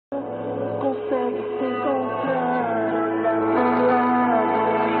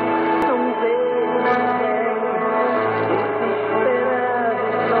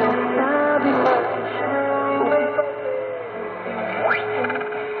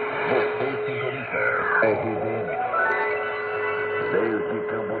RDM. Desde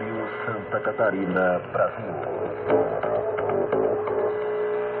Camboriú, Santa Catarina, Brasil.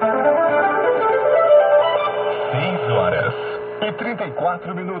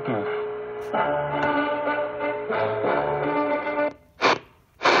 6h34.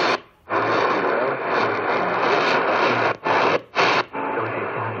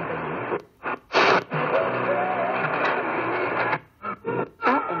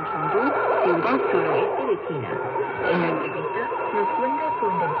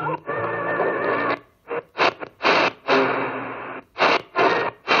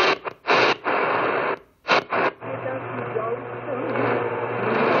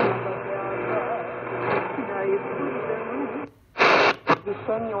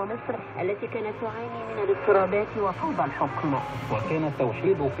 التي كانت تعاني من الاضطرابات وفوضى الحكم. وكان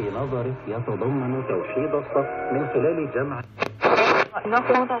التوحيد في نظري يتضمن توحيد الصف من خلال جمع Une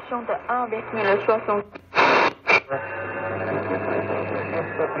augmentation de 1,60.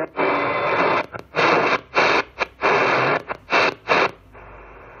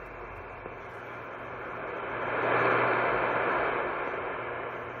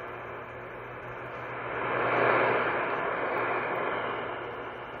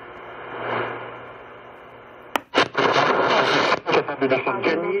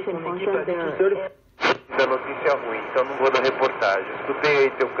 Da notícia ruim, então não vou dar reportagem. Escutei aí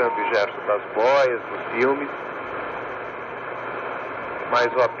teu câmbio, Gerson, das boias, dos filmes. Mas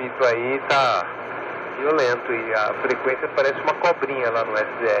o apito aí tá violento e a frequência parece uma cobrinha lá no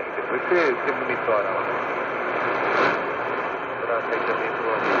SDR. Depois você monitora lá. Aí também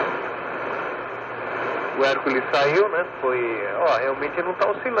o Hércules saiu, né? Foi. Ó, realmente ele não tá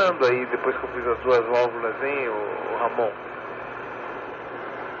oscilando aí depois que eu fiz as duas válvulas, hein, o Ramon?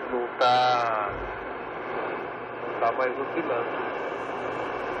 Não tá mais oscilando.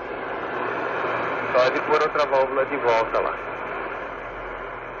 Só de pôr outra válvula de volta lá.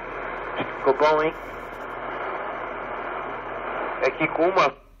 Ficou bom, hein? É que com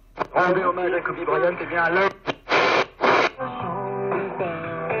uma... On met hommage à Kobe Bryant, eh bien, là...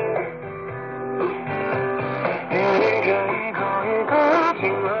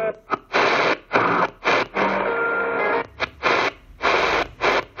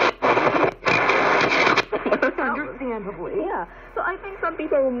 Understandably, yeah. So I think some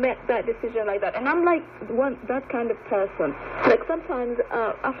people make that decision like that, and I'm like that kind of person. Like sometimes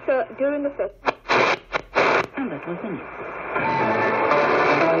during the festival, and that was in it.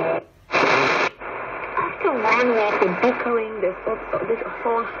 After 1 week of bickering, this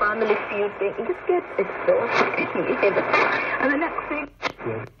whole family feud thing, it just gets exhausting. And the next thing.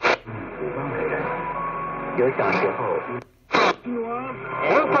 有小时候，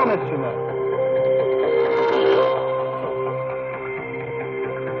我放的是呢。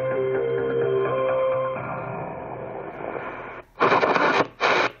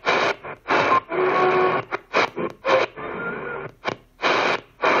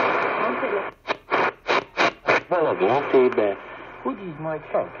Valahogy hogy így majd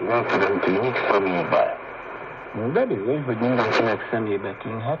senkinek nem tűnik szemébe. De bizony, hogy mindenkinek szemébe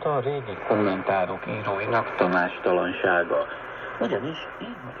tűnhet a régi kommentárok íróinak tanástalansága. Ugyanis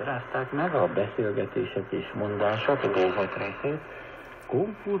így magyarázták meg a beszélgetések és mondások dolgok részét.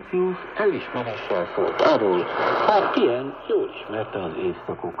 Konfuciusz elismeréssel szólt arról, hát ilyen jól ismerte az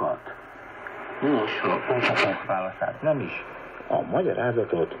évszakokat. Nos, a kutatás válaszát nem is. A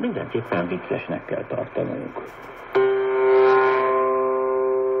magyarázatot mindenképpen viccesnek kell tartanunk.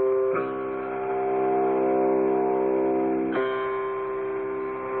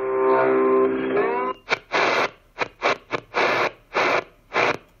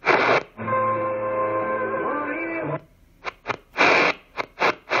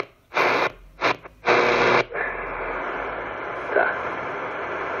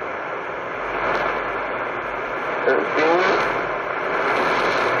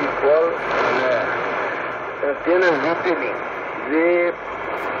 Antena Zeppelin.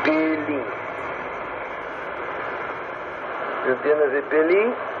 Antena Zeppelin.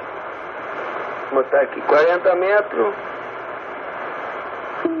 Vou botar aqui 40 metros.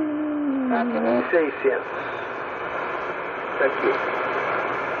 600. Tá aqui.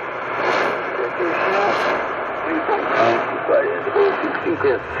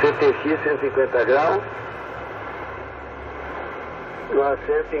 50. CTX 150 graus. A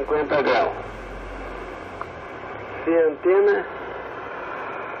 150 graus. Se antena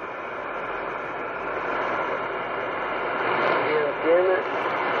antena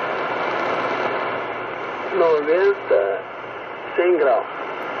 90, 100 graus.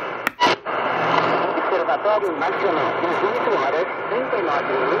 Observatório Nacional, 18 horas,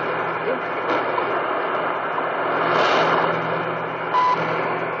 39 minutos.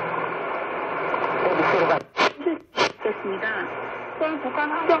 o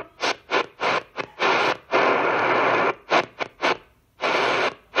canal.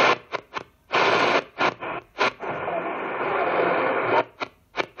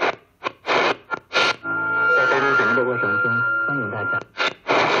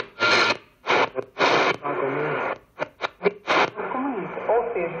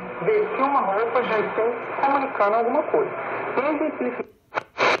 Ou seja, vestir uma roupa já estou comunicando alguma coisa. Exemplificar.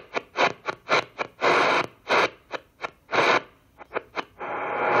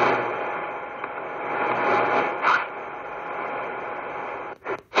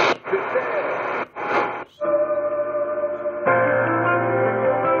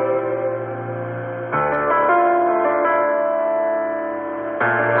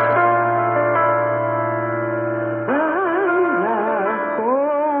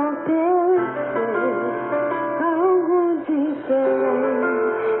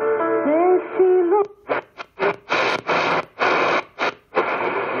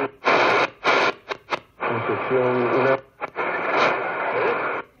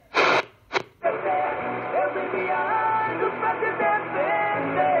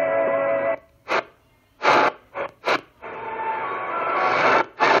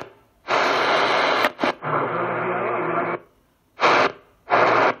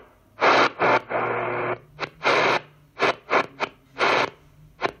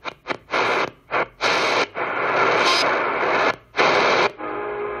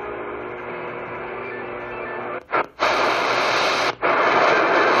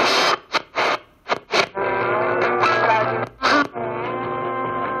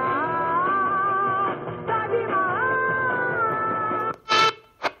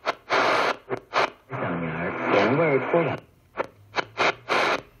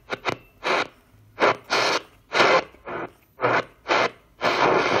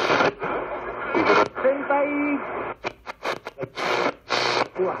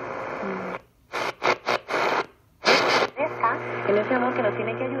 En ese amor que nos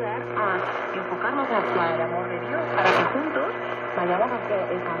tiene que ayudar a enfocarnos hacia el amor de Dios, para que juntos vayamos hacia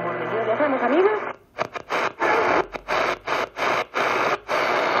ese amor de Dios. ¿Ya somos amigos?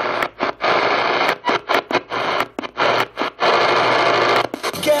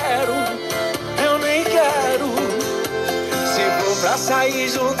 Quero, eu nem quero. Se for pra sair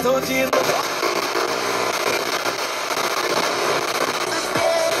junto de